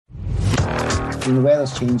When the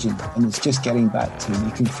weather's changing and it's just getting back to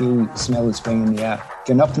you can feel the smell of spring in the air.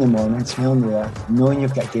 Getting up in the morning, smelling the air, knowing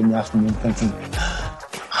you've got a game in the afternoon, thinking,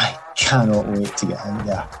 I cannot wait to get out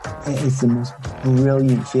there. It is the most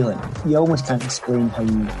brilliant feeling. You almost can't explain how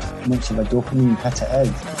much of a dopamine hit it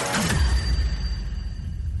is.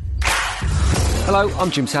 Hello,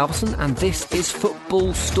 I'm Jim Salverson and this is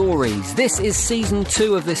Football Stories. This is season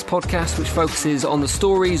 2 of this podcast, which focuses on the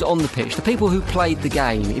stories on the pitch, the people who played the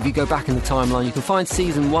game. If you go back in the timeline, you can find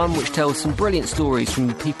season 1, which tells some brilliant stories from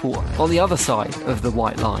the people on the other side of the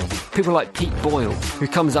white line. People like Pete Boyle, who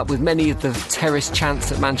comes up with many of the terrace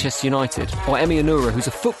chants at Manchester United, or Emi Onura, who's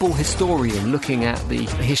a football historian looking at the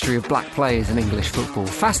history of black players in English football.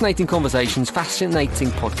 Fascinating conversations, fascinating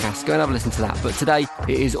podcasts. Go and have a listen to that. But today,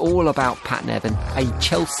 it is all about Pat Nevin, a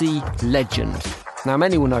Chelsea legend. Now,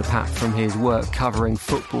 many will know Pat from his work covering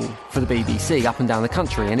football for the BBC up and down the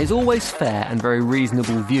country and his always fair and very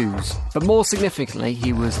reasonable views. But more significantly,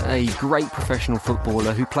 he was a great professional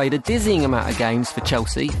footballer who played a dizzying amount of games for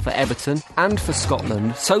Chelsea, for Everton and for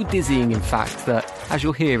Scotland. So dizzying, in fact, that, as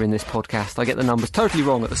you'll hear in this podcast, I get the numbers totally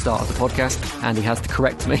wrong at the start of the podcast and he has to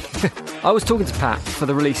correct me. I was talking to Pat for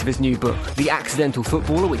the release of his new book, The Accidental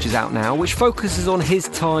Footballer, which is out now, which focuses on his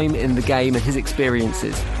time in the game and his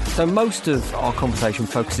experiences. So most of our conversation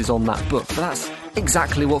focuses on that book, but that's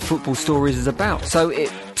exactly what Football Stories is about, so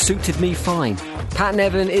it suited me fine. Pat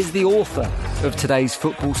Nevin is the author of today's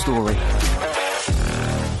football story.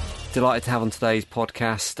 Delighted to have on today's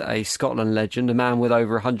podcast a Scotland legend, a man with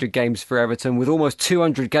over 100 games for Everton, with almost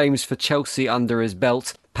 200 games for Chelsea under his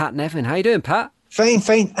belt. Pat Nevin, how you doing, Pat? Fine.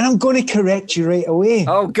 And I'm going to correct you right away.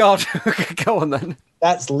 Oh, God. Go on, then.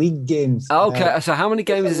 That's league games. Okay, so how many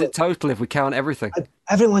games is it total if we count everything?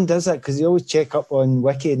 Everyone does that because you always check up on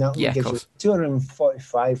Wiki and that yeah, gives you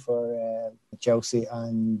 245 for Chelsea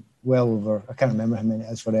and well over, I can't remember how many it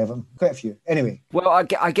is for Everton. Quite a few. Anyway. Well,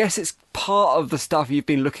 I guess it's part of the stuff you've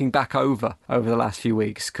been looking back over the last few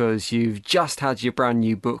weeks because you've just had your brand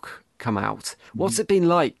new book come out. What's it been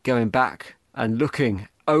like going back and looking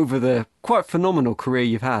over the quite phenomenal career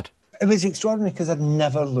you've had? It was extraordinary because I'd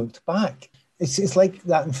never looked back. It's like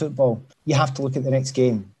that in football. You have to look at the next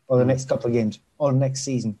game or the next couple of games or next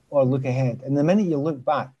season or look ahead. And the minute you look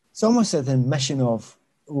back, it's almost an admission of,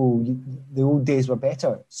 the old days were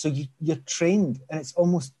better. So you're trained and it's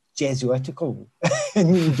almost Jesuitical.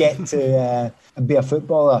 And you get to be a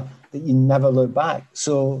footballer that you never look back.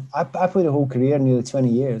 So I played a whole career, nearly 20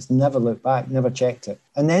 years, never looked back, never checked it.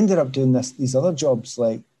 And ended up doing these other jobs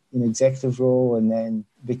like executive role and then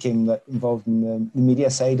became involved in the media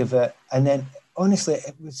side of it. And then, honestly,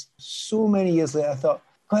 it was so many years later, I thought,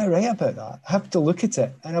 quite right about that. I have to look at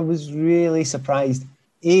it. And I was really surprised,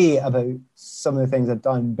 A, about some of the things I'd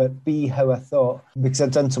done, but B, how I thought, because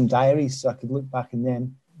I'd done some diaries so I could look back in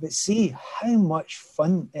them. But C, how much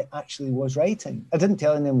fun it actually was writing. I didn't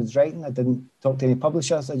tell anyone I was writing. I didn't talk to any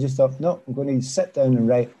publishers. I just thought, no, I'm going to sit down and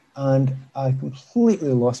write. And I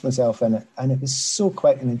completely lost myself in it. And it was so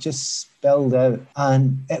quick and it just spilled out.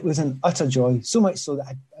 And it was an utter joy, so much so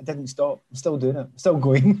that I didn't stop. I'm still doing it. I'm still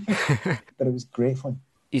going. But it was great fun.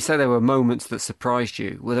 You say there were moments that surprised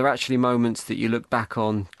you. Were there actually moments that you look back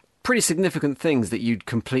on, pretty significant things that you'd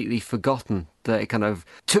completely forgotten, that it kind of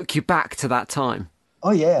took you back to that time?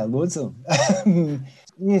 Oh, yeah, loads of them.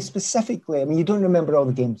 Specifically, you don't remember all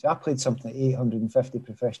the games. I played something like 850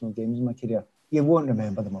 professional games in my career. You won't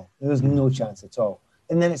remember them all. There's no chance at all.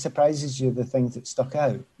 And then it surprises you the things that stuck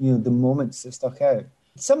out, the moments that stuck out.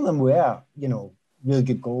 Some of them were, really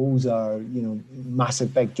good goals or,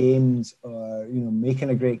 massive big games or, making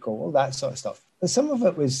a great goal, all that sort of stuff. But some of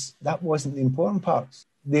it that wasn't the important parts.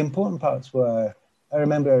 The important parts were, I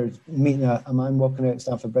remember meeting a man walking out at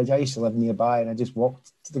Stamford Bridge. I used to live nearby and I just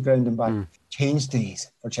walked to the ground and back. Changed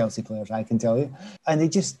days for Chelsea players, I can tell you. And they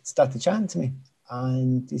just started chatting to me.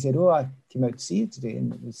 And he said, I came out to see you today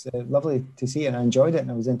and it was lovely to see you and I enjoyed it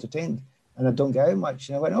and I was entertained. And I don't get out much.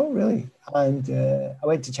 And I went, oh, really? And I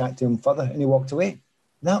went to chat to him further and he walked away.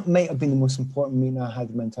 That might have been the most important meeting I had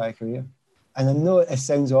in my entire career. And I know it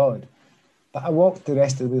sounds odd, but I walked the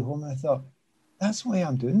rest of the way home and I thought, that's why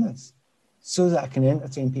I'm doing this. So that I can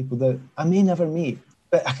entertain people that I may never meet,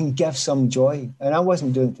 but I can give some joy. And I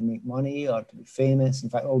wasn't doing it to make money or to be famous. In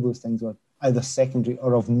fact, all those things were either secondary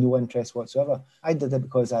or of no interest whatsoever. I did it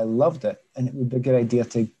because I loved it. And it would be a good idea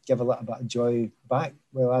to give a little bit of joy back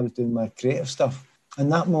while I was doing my creative stuff.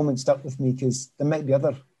 And that moment stuck with me because there might be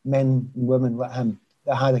other men and women like him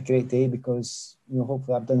that had a great day because,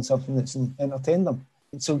 hopefully I've done something that's entertained them.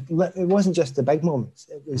 And so it wasn't just the big moments.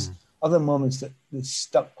 It was other moments that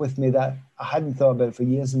stuck with me that I hadn't thought about for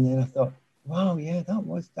years. And then I thought, wow, yeah, that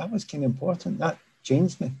was kind of important. That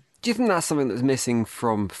changed me. Do you think that's something that's missing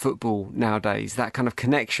from football nowadays, that kind of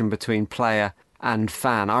connection between player and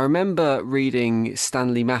fan? I remember reading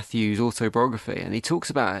Stanley Matthews' autobiography, and he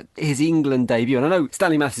talks about his England debut. And I know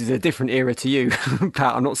Stanley Matthews is a different era to you,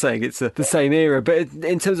 Pat. I'm not saying it's the same era, but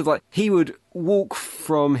in terms of like, he would walk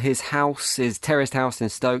from his house, his terraced house in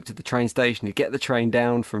Stoke, to the train station. He'd get the train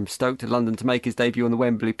down from Stoke to London to make his debut on the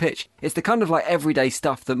Wembley pitch. It's the kind of like everyday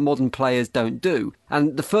stuff that modern players don't do.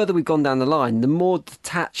 And the further we've gone down the line, the more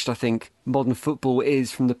detached I think modern football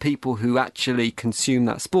is from the people who actually consume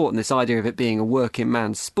that sport, and this idea of it being a working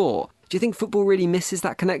man's sport. Do you think football really misses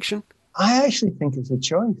that connection? I actually think it's a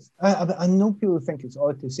choice. I know people think it's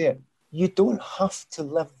odd to say it. You don't have to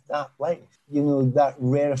live that life, that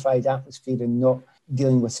rarefied atmosphere and not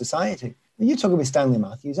dealing with society. When you talk about Stanley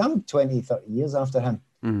Matthews, I'm 20, 30 years after him.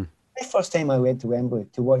 The first time I went to Wembley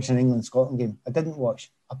to watch an England-Scotland game, I didn't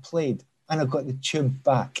watch, I played, and I got the tube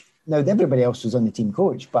back. Now, everybody else was on the team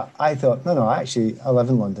coach, but I thought, no, actually, I live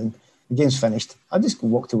in London. The game's finished. I'll just go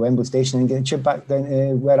walk to Wembley Station and get the tube back down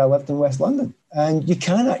to where I lived in West London. And you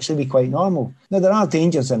can actually be quite normal. Now, there are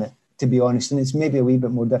dangers in it, to be honest, and it's maybe a wee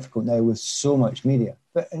bit more difficult now with so much media.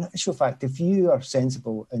 But in actual fact, if you are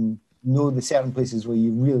sensible and know the certain places where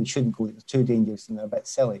you really shouldn't go, they're too dangerous and they're a bit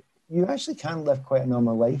silly, you actually can live quite a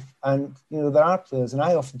normal life. And, there are players, and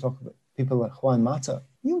I often talk about people like Juan Mata,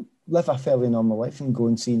 live a fairly normal life and go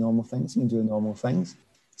and see normal things and do normal things.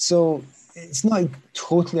 So it's not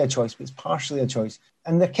totally a choice, but it's partially a choice.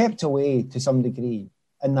 And they're kept away to some degree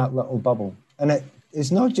in that little bubble. And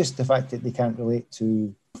it's not just the fact that they can't relate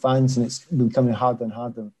to fans, and it's becoming harder and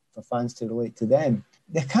harder for fans to relate to them.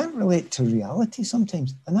 They can't relate to reality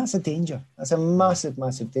sometimes, and that's a danger. That's a massive,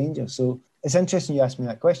 massive danger. So it's interesting you asked me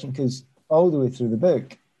that question, because all the way through the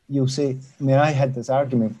book, you'll say, I had this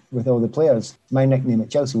argument with all the players. My nickname at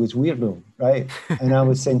Chelsea was Weirdo, right? And I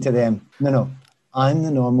was saying to them, no, I'm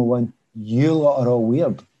the normal one. You lot are all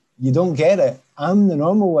weird. You don't get it. I'm the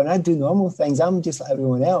normal one. I do normal things. I'm just like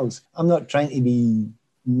everyone else. I'm not trying to be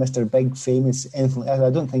Mr. Big, famous, anything like that. I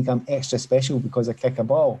don't think I'm extra special because I kick a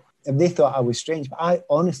ball. If they thought I was strange, but I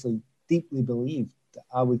honestly, deeply believed that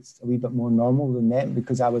I was a wee bit more normal than them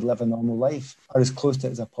because I would live a normal life, or as close to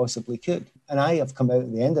it as I possibly could. And I have come out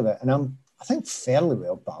at the end of it, and I think, fairly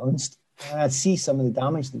well balanced. And I see some of the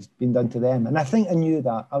damage that's been done to them. And I think I knew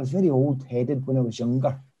that. I was very old-headed when I was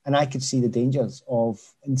younger, and I could see the dangers of,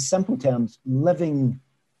 in simple terms, living.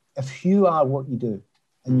 If you are what you do,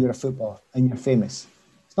 and you're a footballer, and you're famous,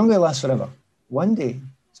 it's not going to last forever. One day,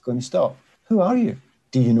 it's going to stop. Who are you?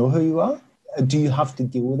 Do you know who you are? Do you have to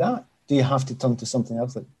deal with that? Do you have to turn to something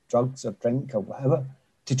else like drugs or drink or whatever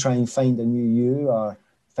to try and find a new you or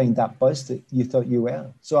find that buzz that you thought you were?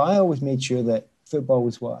 So I always made sure that football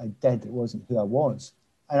was what I did. It wasn't who I was.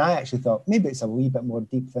 And I actually thought maybe it's a wee bit more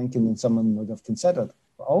deep thinking than someone would have considered.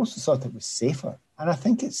 But I also thought it was safer. And I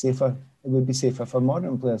think it's safer. It would be safer for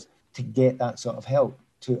modern players to get that sort of help,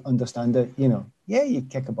 to understand that, you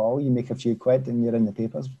kick a ball, you make a few quid and you're in the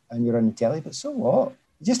papers and you're on the telly, but so what?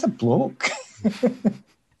 You're just a bloke.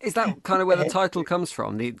 Is that kind of where the title comes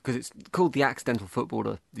from? Because it's called The Accidental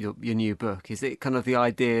Footballer, your new book. Is it kind of the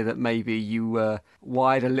idea that maybe you were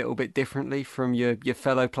wired a little bit differently from your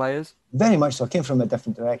fellow players? Very much so. I came from a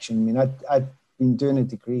different direction. I'd been doing a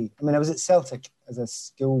degree. I was at Celtic as a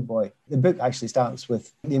schoolboy. The book actually starts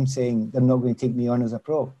with them saying they're not going to take me on as a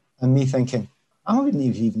pro. And me thinking, I wouldn't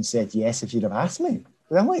have even said yes if you'd have asked me.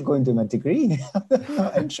 But I want to go and do my degree. I'm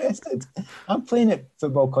not interested. I'm playing at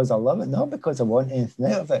football because I love it, not because I want anything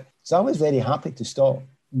out of it. So I was very happy to stop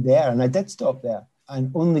there, and I did stop there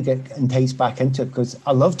and only get enticed back into it because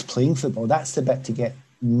I loved playing football. That's the bit to get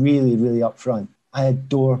really, really up front. I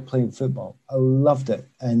adore playing football. I loved it,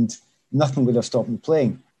 and nothing would have stopped me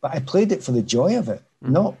playing. But I played it for the joy of it,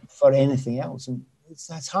 not for anything else. And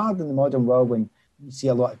it's hard in the modern world when you see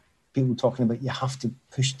a lot of people talking about you have to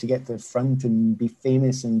push to get to the front and be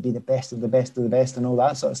famous and be the best of the best of the best and all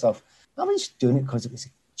that sort of stuff. I was just doing it because it was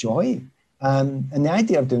joy. And the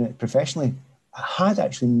idea of doing it professionally had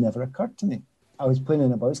actually never occurred to me. I was playing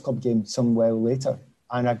in a boys' club game some while later,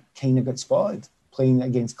 and I kind of got spotted playing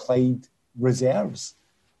against Clyde reserves.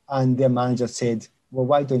 And their manager said, well,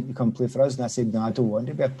 why don't you come play for us? And I said, no, I don't want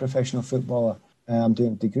to be a professional footballer. I'm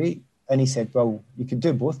doing a degree. And he said, well, you could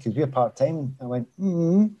do both because we're part-time. I went,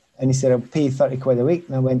 And he said, I'll pay you 30 quid a week.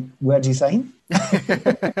 And I went, where'd you sign?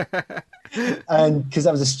 And because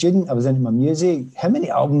I was a student, I was into my music. How many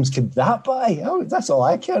albums could that buy? Oh, that's all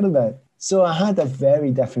I cared about. So I had a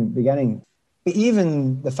very different beginning. But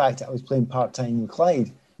even the fact that I was playing part-time with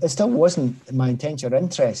Clyde, it still wasn't my intention or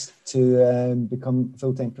interest to become a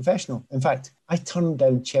full-time professional. In fact, I turned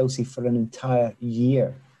down Chelsea for an entire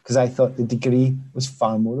year because I thought the degree was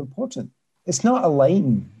far more important. It's not a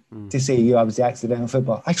line to say, I was the accidental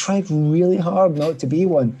footballer. I tried really hard not to be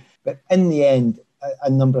one. But in the end, a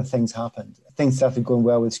number of things happened. Things started going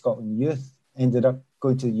well with Scotland youth, ended up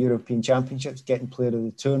going to the European Championships, getting player of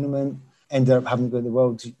the tournament, ended up having to go to the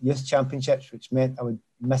World Youth Championships, which meant I would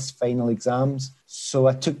miss final exams. So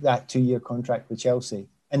I took that 2-year contract with Chelsea,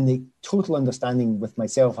 and the total understanding with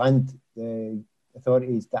myself and the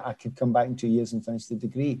authorities that I could come back in 2 years and finish the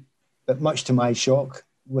degree. But much to my shock,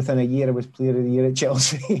 within a year I was player of the year at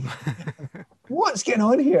Chelsea. What's going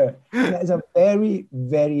on here? And it is a very,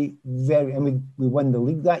 very, very... And we won the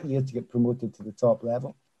league that year to get promoted to the top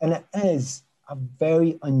level. And it is a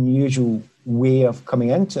very unusual way of coming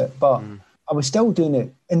into it. But I was still doing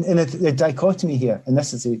it. And the dichotomy here, and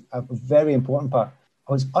this is a very important part,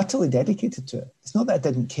 I was utterly dedicated to it. It's not that I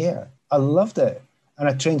didn't care. I loved it. And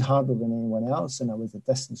I trained harder than anyone else. And I was a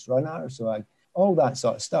distance runner. So all that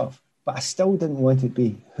sort of stuff. But I still didn't want it to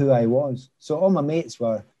be who I was. So all my mates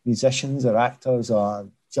were musicians or actors or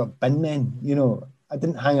sort of bin men. I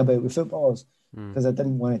didn't hang about with footballers because I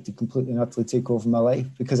didn't want it to completely and utterly take over my life,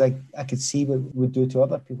 because I could see what it would do to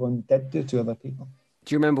other people and did do to other people.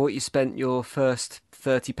 Do you remember what you spent your first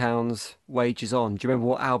 £30 wages on? Do you remember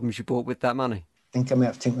what albums you bought with that money? I think I might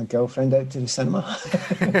have taken my girlfriend out to the cinema.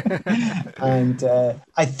 And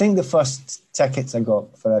I think the first tickets I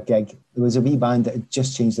got for a gig, there was a wee band that had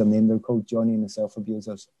just changed their name. They were called Johnny and the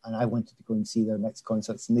Self-Abusers. And I wanted to go and see their next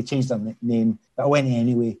concerts. And they changed their name, but I went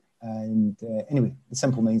anyway. And anyway, the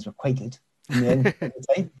Simple Minds were quite good in the end at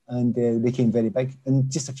the time. And they became very big.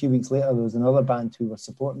 And just a few weeks later, there was another band who were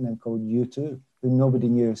supporting them called U2, who nobody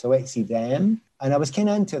knew. So I went to see them. And I was kind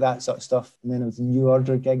of into that sort of stuff. And then there was New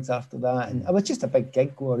Order gigs after that. And I was just a big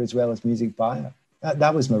gig goer as well as music buyer.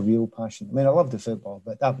 That was my real passion. I mean, I loved the football,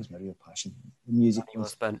 but that was my real passion. The music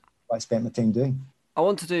was what I spent my time doing. I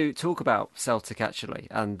want to talk about Celtic, actually,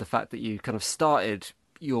 and the fact that you kind of started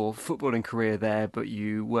your footballing career there, but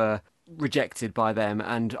you were rejected by them.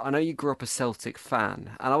 And I know you grew up a Celtic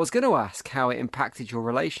fan. And I was going to ask how it impacted your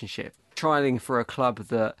relationship, trialling for a club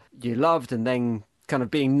that you loved and then kind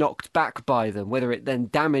of being knocked back by them, whether it then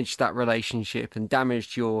damaged that relationship and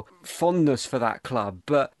damaged your fondness for that club.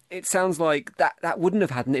 But it sounds like that wouldn't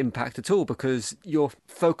have had an impact at all because your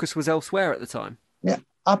focus was elsewhere at the time. Yeah,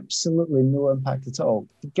 absolutely no impact at all.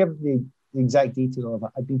 To give the exact detail of it,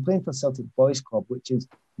 I'd been playing for Celtic Boys Club, which is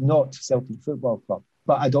not Celtic Football Club,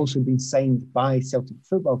 but I'd also been signed by Celtic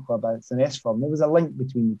Football Club as an S firm. There was a link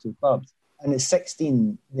between the two clubs. And at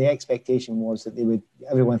 16, the expectation was that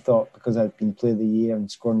everyone thought because I'd been Player of the Year and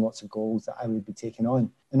scoring lots of goals that I would be taken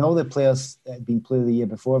on. And all the players that had been Player of the Year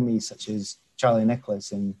before me, such as Charlie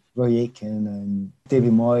Nicholas and Roy Aitken and Davy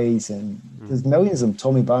Moyes, and there's millions of them,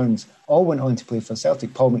 Tommy Burns, all went on to play for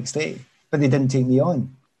Celtic, Paul McStay, but they didn't take me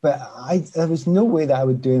on. But there was no way that I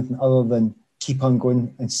would do anything other than keep on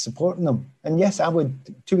going and supporting them. And yes, I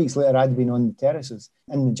would. 2 weeks later, I'd been on the terraces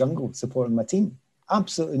in the jungle supporting my team.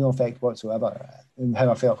 Absolutely no effect whatsoever in how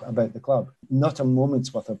I felt about the club. Not a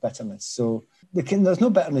moment's worth of bitterness. So there's no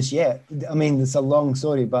bitterness yet. I mean, it's a long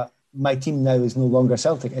story, but my team now is no longer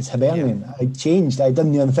Celtic. It's Hibernian. Yeah. I changed. I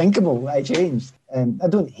done the unthinkable. I changed. I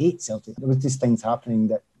don't hate Celtic. There was just things happening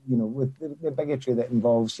that, with the bigotry that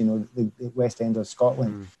involves, the West End of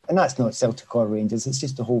Scotland. And that's not Celtic or Rangers. It's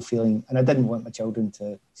just the whole feeling. And I didn't want my children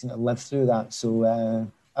to live through that. So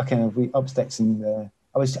I kind of up sticks and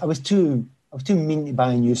I was too mean to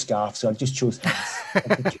buy a new scarf, so I just chose his.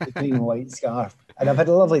 The green and white scarf. And I've had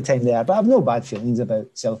a lovely time there, but I've no bad feelings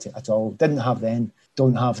about Celtic at all. Didn't have then,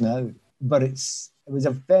 don't have now. But it was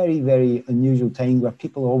a very, very unusual time where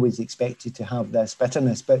people always expect you to have this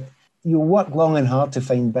bitterness. But you work long and hard to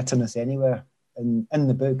find bitterness anywhere in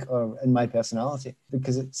the book or in my personality,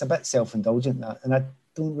 because it's a bit self-indulgent, that. And I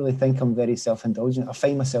don't really think I'm very self-indulgent. I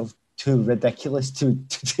find myself too ridiculous to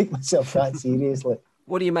take myself that seriously.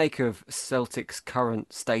 What do you make of Celtic's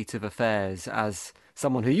current state of affairs as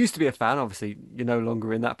someone who used to be a fan? Obviously, you're no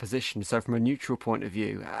longer in that position. So from a neutral point of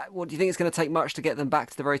view, what do you think it's going to take much to get them back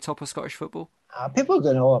to the very top of Scottish football? People are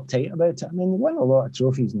getting all uptight about it. I mean, they won a lot of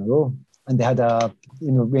trophies in a row. And they had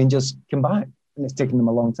Rangers come back. And it's taken them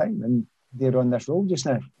a long time. And they're on this roll just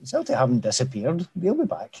now. Celtic haven't disappeared. They'll be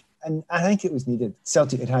back. And I think it was needed.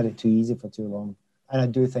 Celtic had it too easy for too long. And I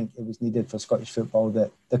do think it was needed for Scottish football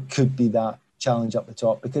that there could be that challenge up the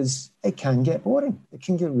top, because it can get boring. It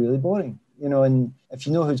can get really boring, and if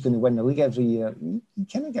you know who's going to win the league every year, you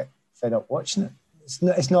kind of get fed up watching it.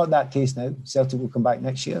 It's not that case now. Celtic will come back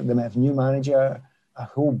next year. They might have a new manager, a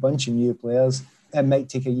whole bunch of new players. It might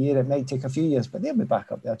take a year, it might take a few years, but they'll be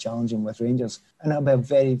back up there challenging with Rangers. And it'll be a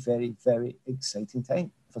very, very, very exciting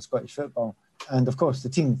time for Scottish football. And of course, the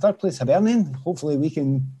team in third place, Hibernian, hopefully we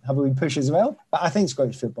can have a wee push as well. But I think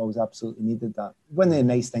Scottish football has absolutely needed that. One of the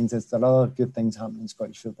nice things is there are other good things happening in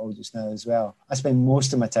Scottish football just now as well. I spend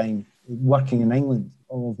most of my time working in England.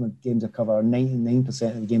 All of my games I cover,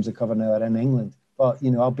 99% of the games I cover now are in England. But,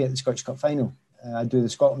 I'll be at the Scottish Cup final. I do the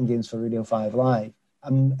Scotland games for Radio 5 Live.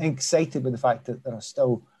 I'm excited with the fact that there are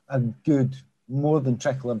still a good, more than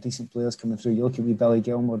trickle of decent players coming through. You look at Billy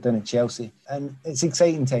Gilmore down at Chelsea, and it's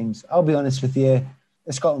exciting times. I'll be honest with you,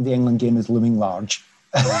 the Scotland v England game is looming large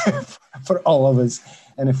for all of us.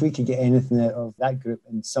 And if we could get anything out of that group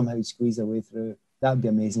and somehow squeeze our way through, that would be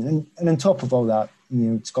amazing. And on top of all that,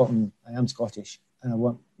 Scotland, I am Scottish, and I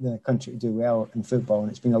want the country to do well in football. And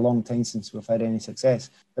it's been a long time since we've had any success.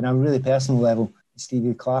 But on a really personal level,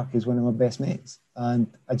 Stevie Clark is one of my best mates. And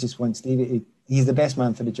I just want Stevie he's the best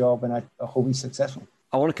man for the job, and I hope he's successful.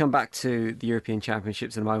 I want to come back to the European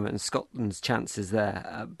Championships in a moment and Scotland's chances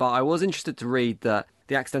there. But I was interested to read that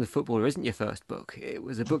The Accidental Footballer isn't your first book. It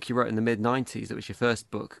was a book you wrote in the mid-90s that was your first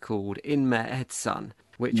book, called In Med Edsan,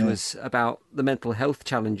 which was about the mental health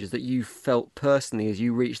challenges that you felt personally as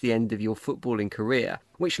you reached the end of your footballing career,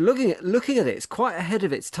 which looking at it, it's quite ahead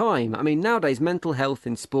of its time. I mean, nowadays, mental health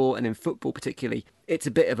in sport and in football particularly, it's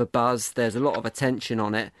a bit of a buzz. There's a lot of attention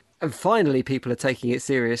on it. And finally, people are taking it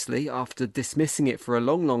seriously after dismissing it for a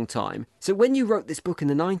long, long time. So when you wrote this book in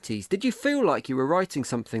the 90s, did you feel like you were writing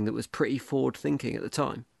something that was pretty forward-thinking at the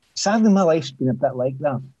time? Sadly, my life's been a bit like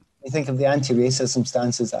that. You think of the anti-racism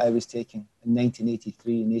stances that I was taking in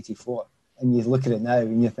 1983 and 84, and you look at it now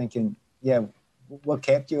and you're thinking, yeah, what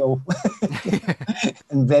kept you all?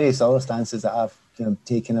 And various other stances that I've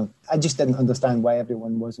taken. I just didn't understand why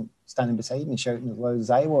everyone wasn't standing beside me shouting as loud as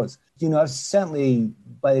I was. I certainly,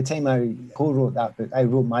 by the time I co-wrote that book, I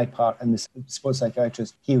wrote my part, and the sports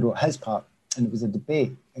psychiatrist, he wrote his part, and it was a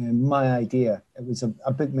debate. And my idea, it was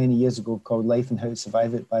a book many years ago called Life and How to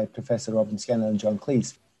Survive It by Professor Robin Skinner and John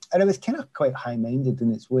Cleese. And it was kind of quite high-minded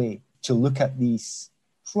in its way to look at these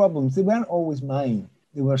problems. They weren't always mine.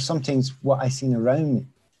 They were sometimes what I seen around me.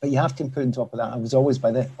 But you have to put on top of that, I was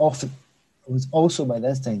also by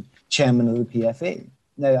this time chairman of the PFA.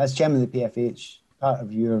 Now, as chairman of the PFA, it's part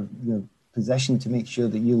of your position to make sure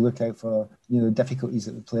that you look out for the difficulties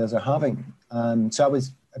that the players are having. So I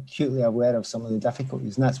was acutely aware of some of the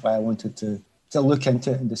difficulties, and that's why I wanted to look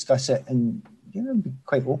into it and discuss it and be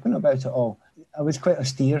quite open about it all. I was quite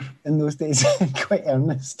austere in those days, quite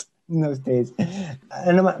earnest in those days.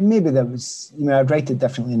 And maybe that was, I'd write it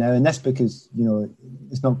differently now. And this book is,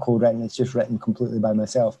 it's not co-written, it's just written completely by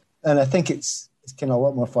myself. And I think it's kind of a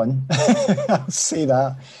lot more fun. I'll say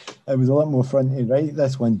that. It was a lot more fun to write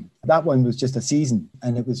this one. That one was just a season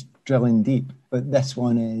and it was drilling deep. But this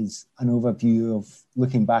one is an overview of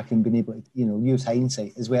looking back and being able to, use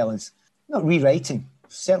hindsight as well as not rewriting.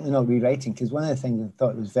 Certainly not rewriting, because one of the things I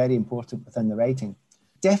thought was very important within the writing,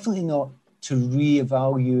 definitely not to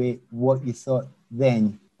reevaluate what you thought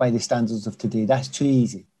then by the standards of today. That's too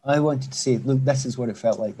easy. I wanted to say, look, this is what it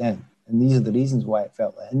felt like then. And these are the reasons why it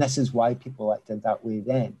felt like. And this is why people acted that way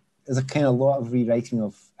then. There's a kind of lot of rewriting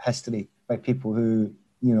of history by people who,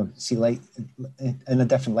 see light in a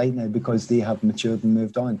different light now because they have matured and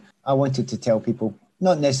moved on. I wanted to tell people,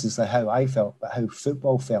 not necessarily how I felt, but how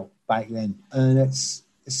football felt back then. And it's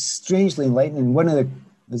strangely enlightening.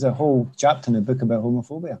 There's a whole chapter in the book about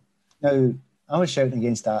homophobia. Now, I was shouting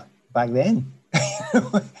against that back then.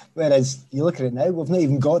 Whereas you look at it now, we've not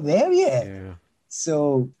even got there yet. Yeah.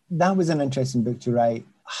 So that was an interesting book to write.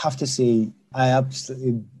 I have to say, I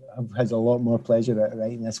absolutely have had a lot more pleasure at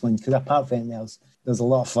writing this one, because apart from anything else, there's a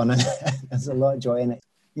lot of fun in it. There's a lot of joy in it.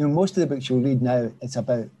 Most of the books you'll read now, it's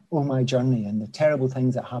about, my journey and the terrible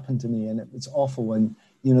things that happened to me, and it was awful, and,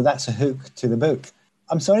 that's a hook to the book.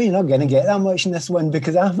 I'm sorry you're not going to get that much in this one,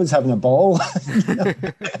 because I was having a ball.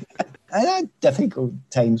 I had difficult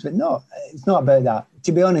times, but no, it's not about that.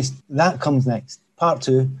 To be honest, that comes next. Part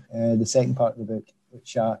 2, the second part of the book,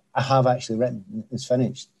 which I have actually written, is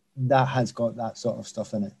finished. That has got that sort of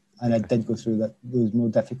stuff in it. And I did go through those more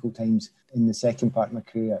difficult times in the second part of my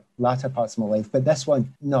career, latter parts of my life. But this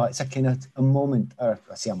one, no, it's a kind of a moment, or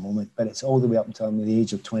I say a moment, but it's all the way up until the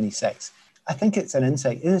age of 26. I think it's an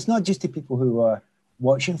insight. And it's not just to people who are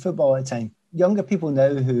watching football at the time. Younger people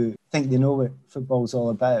now who think they know what football's all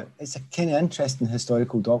about. It's a kind of interesting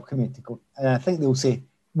historical document to go. And I think they'll say,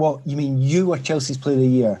 what, you mean you were Chelsea's Player of the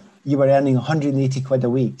Year? You were earning 180 quid a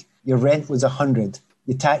week. Your rent was 100.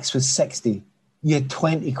 Your tax was 60. You had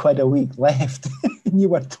 20 quid a week left. and you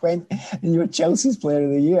were Chelsea's Player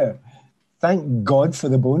of the Year. Thank God for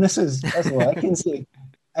the bonuses. That's all I can say.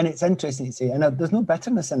 And it's interesting to say, and there's no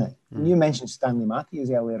bitterness in it. And you mentioned Stanley Matthews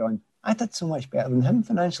earlier on. I did so much better than him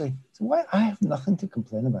financially. So why? I have nothing to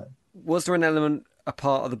complain about. Was there an element, a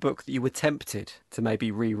part of the book that you were tempted to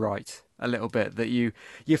maybe rewrite a little bit, that you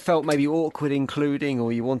felt maybe awkward including,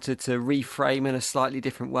 or you wanted to reframe in a slightly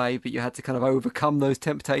different way, but you had to kind of overcome those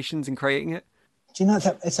temptations in creating it? Do you know,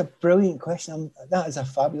 it's a brilliant question. That is a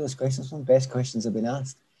fabulous question. It's one of the best questions I've been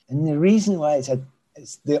asked. And the reason why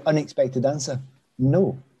it's the unexpected answer,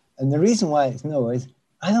 no. And the reason why it's no is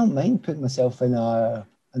I don't mind putting myself in an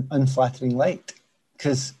unflattering light,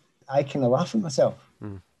 because I kind of laugh at myself.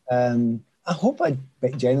 I hope I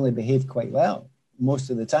generally behave quite well most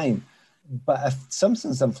of the time. But if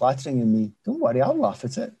something's unflattering in me, don't worry, I'll laugh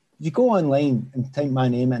at it. If you go online and type my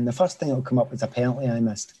name in, the first thing that'll come up is a penalty I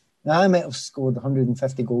missed. Now, I might have scored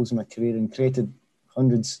 150 goals in my career and created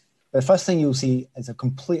hundreds. But the first thing you'll see is a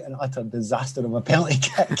complete and utter disaster of a penalty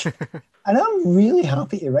kick. And I'm really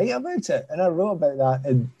happy to write about it. And I wrote about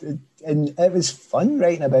that. And it was fun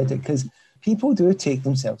writing about it, because people do take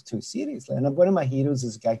themselves too seriously. And one of my heroes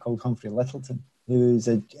is a guy called Humphrey Littleton, who's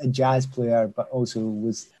a jazz player, but also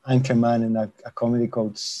was anchorman in a comedy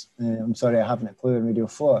called I'm Sorry I Haven't a Clue on Radio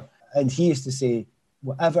 4. And he used to say,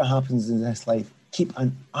 whatever happens in this life, keep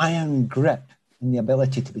an iron grip on the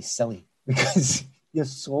ability to be silly, because your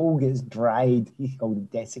soul gets dried. He called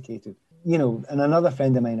it desiccated. You know, and another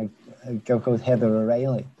friend of mine, a girl called Heather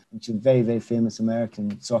O'Reilly, which is a very, very famous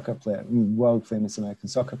American soccer player, world famous American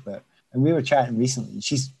soccer player. And we were chatting recently, and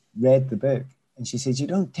she's read the book, and she says, you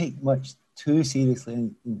don't take much too seriously.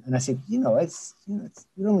 And I said,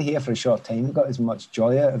 we're only here for a short time. We've got as much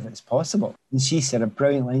joy out of it as possible. And she said a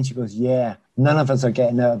brilliant line. She goes, yeah, none of us are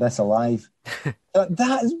getting out of this alive.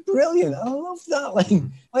 That is brilliant. I love that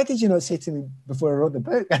line. Why did you not say to me before I wrote the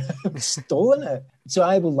book? I've stolen it. So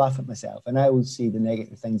I will laugh at myself, and I will see the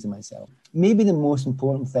negative things in myself. Maybe the most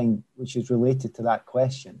important thing, which is related to that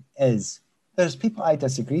question, is there's people I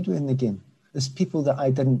disagreed with in the game. There's people that I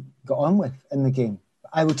didn't get on with in the game.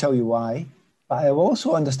 I will tell you why, but I will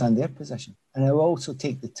also understand their position, and I will also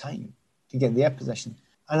take the time to get their position.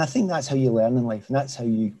 And I think that's how you learn in life, and that's how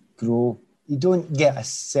you grow. You don't get a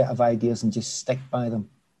set of ideas and just stick by them.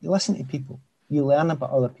 You listen to people. You learn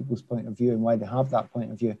about other people's point of view and why they have that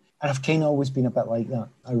point of view. And I've kind of always been a bit like that.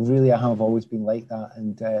 I have always been like that.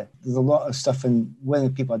 And there's a lot of stuff. And one of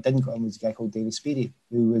the people I didn't get on was a guy called David Speedy,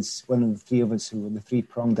 who was one of the three of us who were the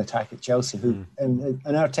three-pronged attack at Chelsea. Who,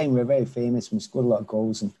 in our time, we were very famous. We scored a lot of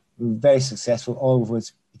goals and we were very successful. All of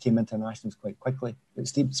us became internationals quite quickly. But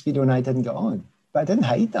Speedo and I didn't get on. But I didn't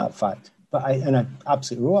hide that fact. And I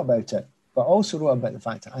absolutely wrote about it. But also wrote about the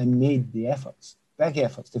fact that I made the efforts, big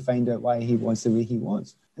efforts, to find out why he was the way he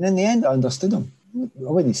was. And in the end, I understood him. I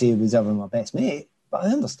wouldn't say he was ever my best mate, but I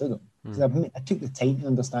understood him. Because I took the time to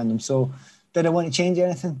understand him. So did I want to change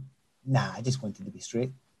anything? Nah, I just wanted to be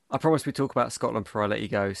straight. I promised we'd talk about Scotland before I let you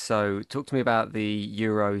go. So talk to me about the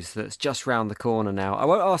Euros that's just round the corner now. I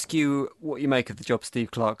won't ask you what you make of the job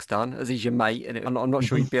Steve Clarke's done, as he's your mate, and I'm not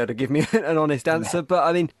sure you'd be able to give me an honest answer. But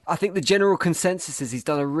I mean, I think the general consensus is he's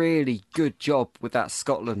done a really good job with that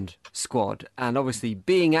Scotland squad. And obviously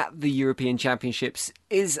being at the European Championships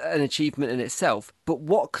is an achievement in itself. But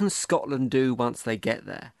what can Scotland do once they get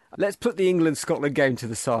there? Let's put the England-Scotland game to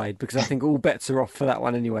the side, because I think all bets are off for that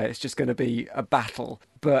one anyway. It's just going to be a battle.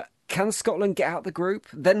 But can Scotland get out the group?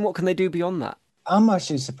 Then what can they do beyond that? I'm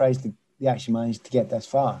actually surprised they actually managed to get this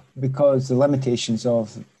far, because the limitations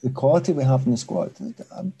of the quality we have in the squad.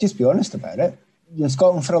 I'll just be honest about it. You know,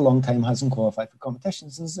 Scotland for a long time hasn't qualified for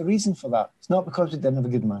competitions, and there's a reason for that. It's not because we didn't have a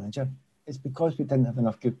good manager. It's because we didn't have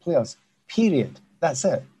enough good players. Period. That's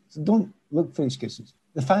it. So don't look for excuses.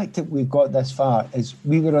 The fact that we've got this far is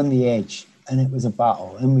we were on the edge, and it was a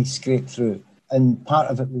battle, and we scraped through. And part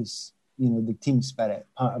of it was, the team spirit.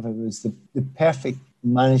 Part of it was the perfect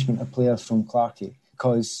management of players from Clarkey,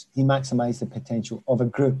 because he maximised the potential of a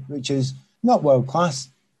group which is not world class,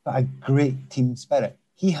 but a great team spirit.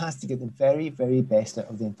 He has to get the very, very best out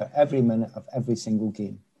of them for every minute of every single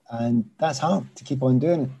game. And that's hard to keep on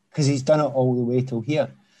doing it, because he's done it all the way till here.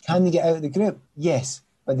 Can they get out of the group? Yes,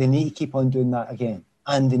 but they need to keep on doing that again.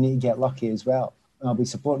 And they need to get lucky as well. And I'll be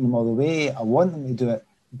supporting them all the way. I want them to do it.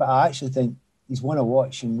 But I actually think he's won a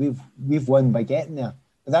watch, and we've won by getting there.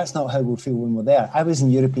 But that's not how we'll feel when we're there. I was in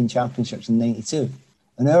European Championships in '92,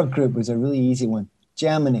 and our group was a really easy one.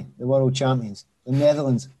 Germany, the world champions. The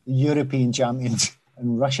Netherlands, the European champions.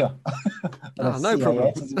 And Russia. No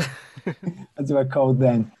problem. As they were called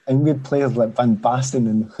then. And we had players like Van Basten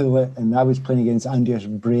and Hullet, and I was playing against Anders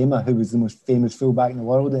Bremer, who was the most famous fullback in the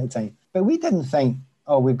world at the time. But we didn't think,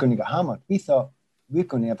 we're going to get hammered. We thought, we're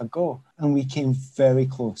going to have a go. And we came very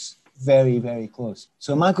close. Very, very close.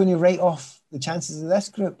 So am I going to write off the chances of this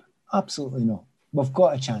group? Absolutely not. We've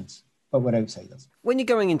got a chance. but we're outsiders. When you're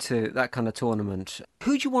going into that kind of tournament,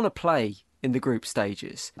 who do you want to play in the group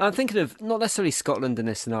stages? And I'm thinking of not necessarily Scotland in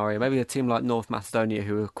this scenario, maybe a team like North Macedonia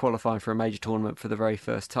who are qualifying for a major tournament for the very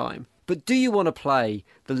first time. But do you want to play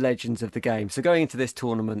the legends of the game? So going into this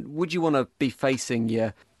tournament, would you want to be facing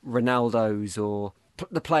your Ronaldos or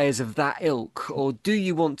the players of that ilk, or do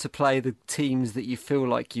you want to play the teams that you feel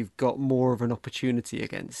like you've got more of an opportunity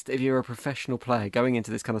against if you're a professional player going into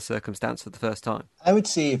this kind of circumstance for the first time? I would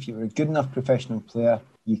say if you were a good enough professional player,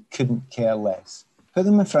 you couldn't care less. Put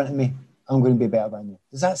them in front of me, I'm going to be better than you.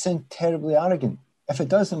 Does that sound terribly arrogant? If it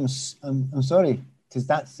does, I'm sorry, because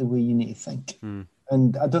that's the way you need to think.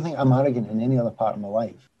 And I don't think I'm arrogant in any other part of my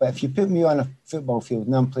life. But if you put me on a football field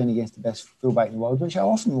and I'm playing against the best fullback in the world, which I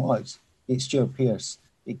often was, beat Stuart Pearce,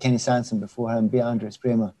 beat Kenny Sansom before him, beat Andres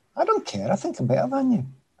Bremer, I don't care. I think I'm better than you.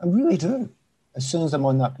 I really do, as soon as I'm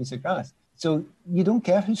on that piece of grass. So you don't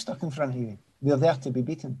care who's stuck in front of you. They're there to be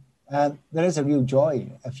beaten. There is a real joy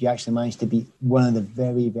if you actually manage to beat one of the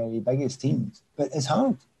very, very biggest teams. But it's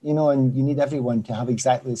hard, and you need everyone to have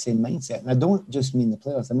exactly the same mindset. And I don't just mean the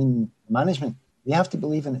players, I mean management. They have to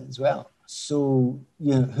believe in it as well. So,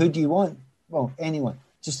 who do you want? Well, anyone,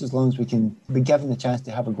 just as long as we can be given the chance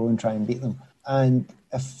to have a go and try and beat them. And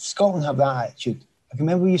if Scotland have that attitude, I can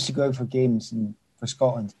remember we used to go out for games for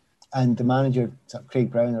Scotland, and the manager, Craig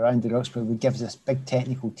Brown or Andy Roxburgh, would give us this big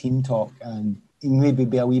technical team talk, and he'd maybe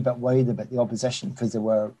be a wee bit worried about the opposition because they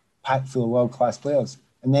were packed full of world-class players.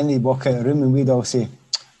 And then they'd walk out of the room and we'd all say,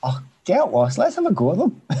 "Oh, get lost, let's have a go at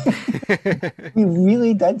them." We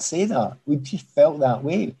really did say that. We just felt that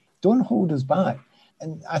way. Don't hold us back.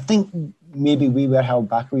 And I think maybe we were held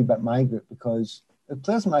back a wee bit, my group, because the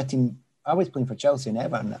players in my team, I was playing for Chelsea and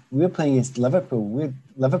Everton. We were playing against Liverpool. We had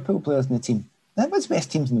Liverpool players in the team. That was the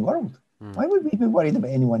best teams in the world. Why would we be worried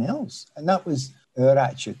about anyone else? And that was our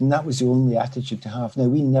attitude, and that was the only attitude to have. Now,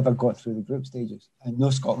 we never got through the group stages, and no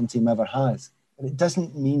Scotland team ever has. But it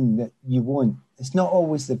doesn't mean that you won't. It's not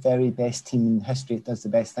always the very best team in history that does the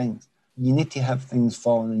best things. You need to have things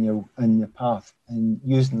falling in your path and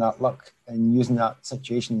using that luck and using that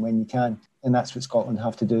situation when you can. And that's what Scotland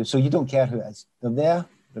have to do. So you don't care who it is. They're there,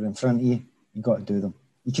 they're in front of you, you've got to do them.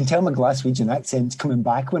 You can tell my Glaswegian accent's coming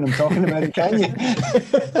back when I'm talking about it, can you?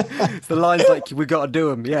 It's the lines like, we got to do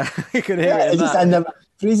them, yeah. You can hear it in that.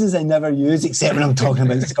 Phrases I never use except when I'm talking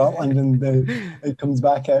about Scotland, and it comes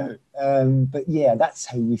back out. But yeah, that's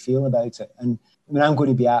how we feel about it. And I mean, I'm going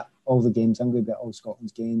to be at all the games. I'm going to be at all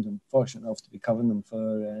Scotland's games. I'm fortunate enough to be covering them for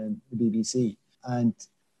the BBC. And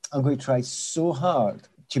I'm going to try so hard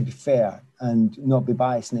to be fair and not be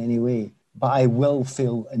biased in any way. But I will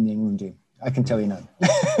fail in the England game. I can tell you now.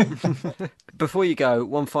 Before you go,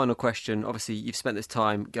 one final question. Obviously, you've spent this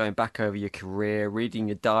time going back over your career, reading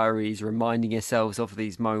your diaries, reminding yourselves of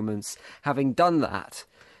these moments. Having done that,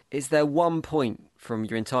 is there one point from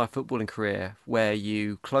your entire footballing career where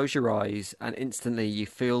you close your eyes and instantly you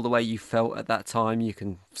feel the way you felt at that time? You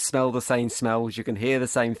can smell the same smells, you can hear the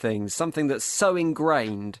same things, something that's so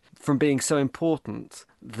ingrained from being so important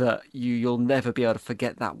that you'll never be able to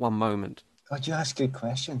forget that one moment? God, you ask good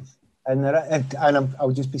questions. And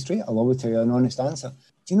I'll just be straight. I'll always tell you an honest answer.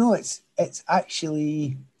 Do you know, it's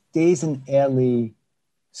actually days in early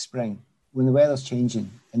spring when the weather's changing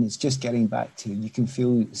and it's just getting back to, you can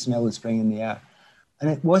feel the smell of spring in the air. And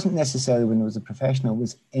it wasn't necessarily when I was a professional. It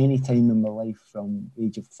was any time in my life from the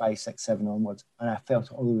age of 5, 6, 7 onwards. And I felt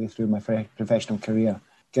it all the way through my professional career.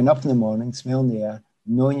 Getting up in the morning, smelling the air,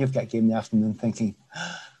 knowing you've got a game in the afternoon, thinking,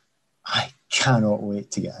 I cannot wait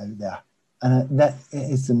to get out there. And that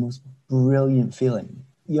is the most brilliant feeling.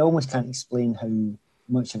 You almost can't explain how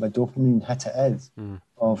much of a dopamine hit it is.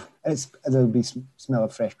 There'll be smell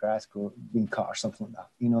of fresh grass being cut or something like that,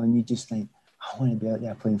 and you just think, I want to be out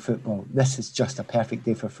there playing football. This is just a perfect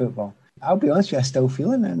day for football. I'll be honest with you, I still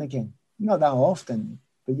feel it now and again. Not that often,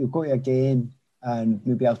 but you'll go to a game and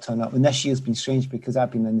maybe I'll turn up. And this year's been strange because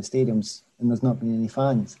I've been in the stadiums and there's not been any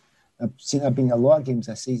fans. I've been to a lot of games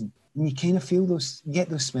this season. And you kind of feel you get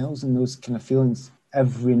those smells and those kind of feelings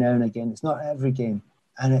every now and again. It's not every game.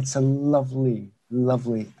 And it's a lovely,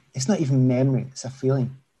 it's not even memory, it's a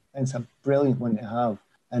feeling. And it's a brilliant one to have.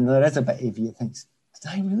 And there is a bit of you that thinks,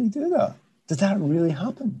 did I really do that? Did that really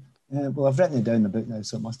happen? Well, I've written it down in the book now,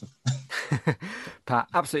 so it must have. Pat,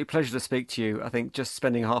 absolutely pleasure to speak to you. I think just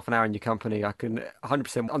spending half an hour in your company, I can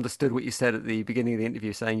 100% understood what you said at the beginning of the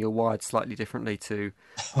interview, saying you're wired slightly differently to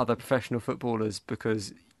other professional footballers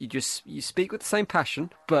because you speak with the same passion,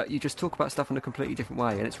 but you just talk about stuff in a completely different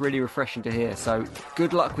way, and it's really refreshing to hear. So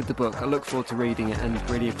good luck with the book. I look forward to reading it and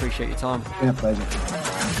really appreciate your time. It's been a pleasure.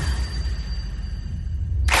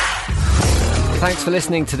 Thanks for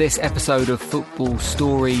listening to this episode of Football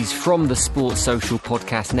Stories from the Sports Social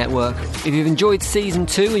Podcast Network. If you've enjoyed Season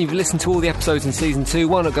 2 and you've listened to all the episodes in Season 2,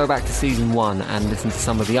 why not go back to Season 1 and listen to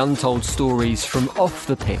some of the untold stories from off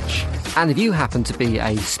the pitch? And if you happen to be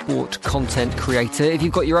a sport content creator, if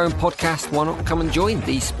you've got your own podcast, why not come and join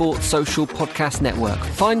the Sports Social Podcast Network?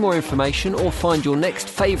 Find more information or find your next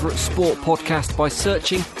favourite sport podcast by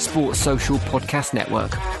searching Sports Social Podcast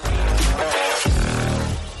Network.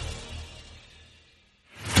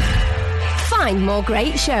 Find more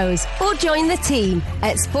great shows or join the team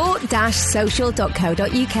at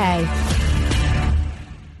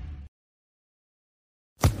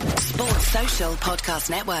sport-social.co.uk. Sports Social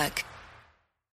Podcast Network.